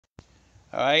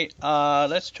Alright,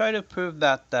 let's try to prove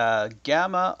that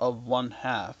gamma of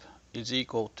 1/2 is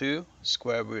equal to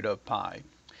square root of pi.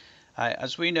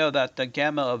 As we know that the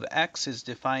gamma of x is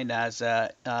defined as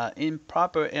an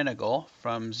improper integral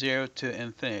from 0 to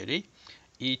infinity,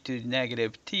 e to the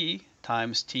negative t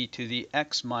times t to the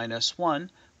x minus 1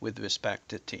 with respect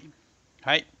to t.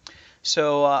 Right?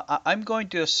 So I'm going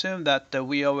to assume that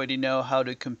we already know how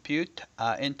to compute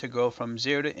integral from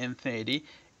 0 to infinity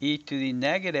e to the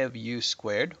negative u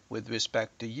squared with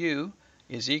respect to u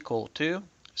is equal to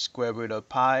square root of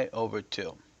pi over 2.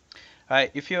 All right,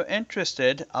 if you're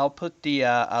interested, I'll put the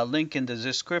link in the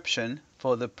description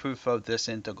for the proof of this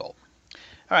integral.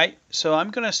 All right, so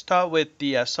I'm going to start with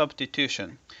the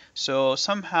substitution. So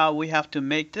somehow we have to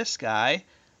make this guy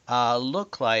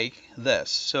look like this.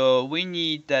 So we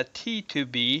need that t to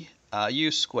be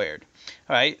u squared.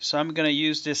 All right, so I'm going to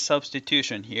use this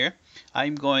substitution here.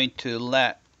 I'm going to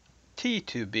let t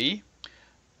to be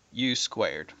u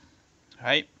squared. All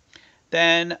right,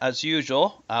 then as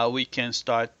usual, we can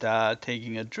start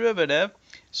taking a derivative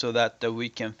so that we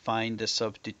can find the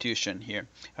substitution here.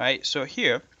 All right, so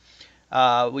here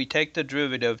we take the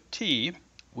derivative of t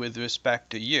with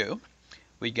respect to u.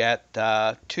 We get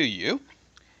 2u.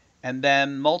 And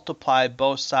then multiply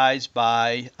both sides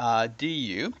by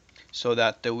du so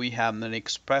that we have an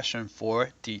expression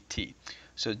for dt.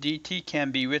 So dt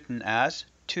can be written as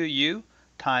 2u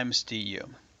times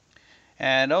du.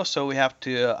 And also we have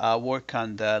to work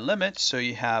on the limits. So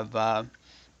you have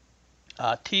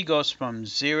t goes from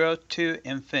 0 to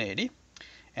infinity.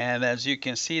 And as you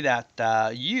can see that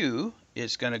u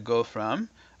is going to go from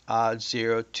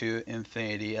 0 to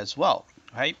infinity as well,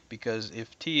 right? Because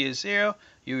if t is 0,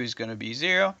 u is going to be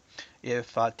 0.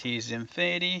 If t is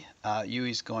infinity, u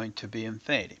is going to be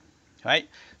infinity, right?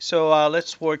 So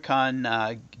let's work on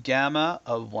gamma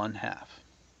of 1/2.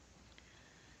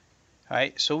 All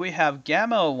right, so we have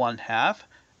gamma of 1/2.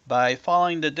 By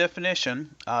following the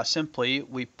definition, simply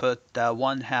we put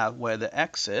 1/2 where the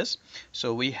x is.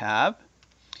 So we have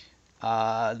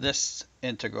this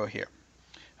integral here.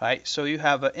 Right, so you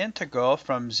have an integral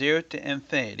from 0 to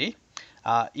infinity,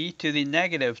 e to the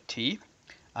negative t,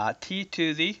 t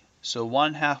to the, so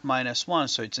 1/2 minus 1,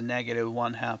 so it's a negative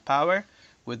 1/2 power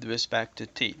with respect to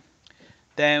t.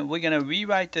 Then we're going to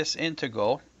rewrite this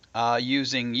integral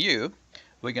using u.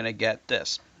 We're going to get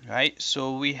this, right?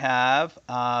 So we have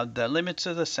the limits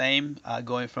are the same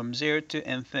going from 0 to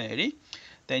infinity.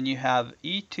 Then you have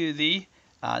e to the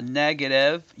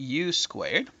negative u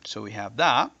squared, so we have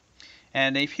that.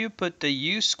 And if you put the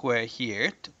u squared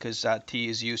here, because t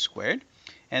is u squared,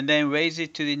 and then raise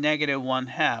it to the negative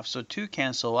 1/2, so 2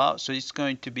 cancel out, so it's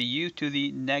going to be u to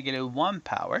the negative 1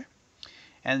 power.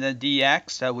 And the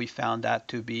dx that we found that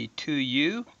to be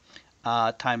 2u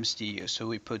times du. So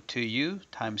we put 2u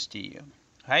times du.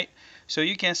 Right? So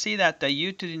you can see that the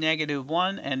u to the negative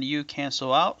 1 and u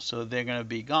cancel out, so they're going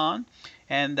to be gone.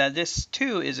 And this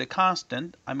 2 is a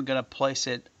constant. I'm going to place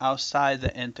it outside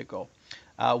the integral.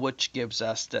 Which gives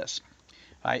us this.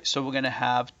 Right, so we're going to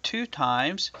have 2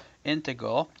 times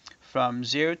integral from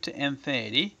 0 to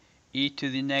infinity e to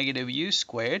the negative u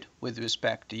squared with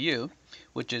respect to u,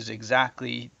 which is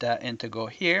exactly the integral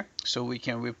here. So we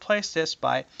can replace this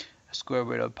by square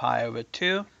root of pi over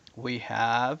 2. We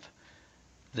have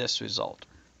this result.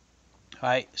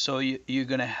 Right, so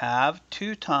you're going to have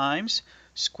 2 times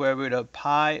square root of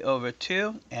pi over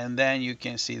 2, and then you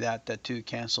can see that the 2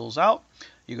 cancels out.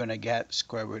 You're going to get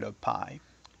square root of pi.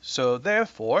 So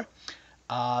therefore,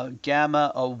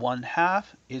 gamma of 1/2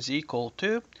 is equal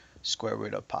to square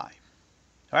root of pi.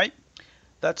 All right,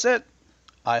 that's it.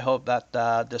 I hope that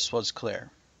this was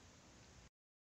clear.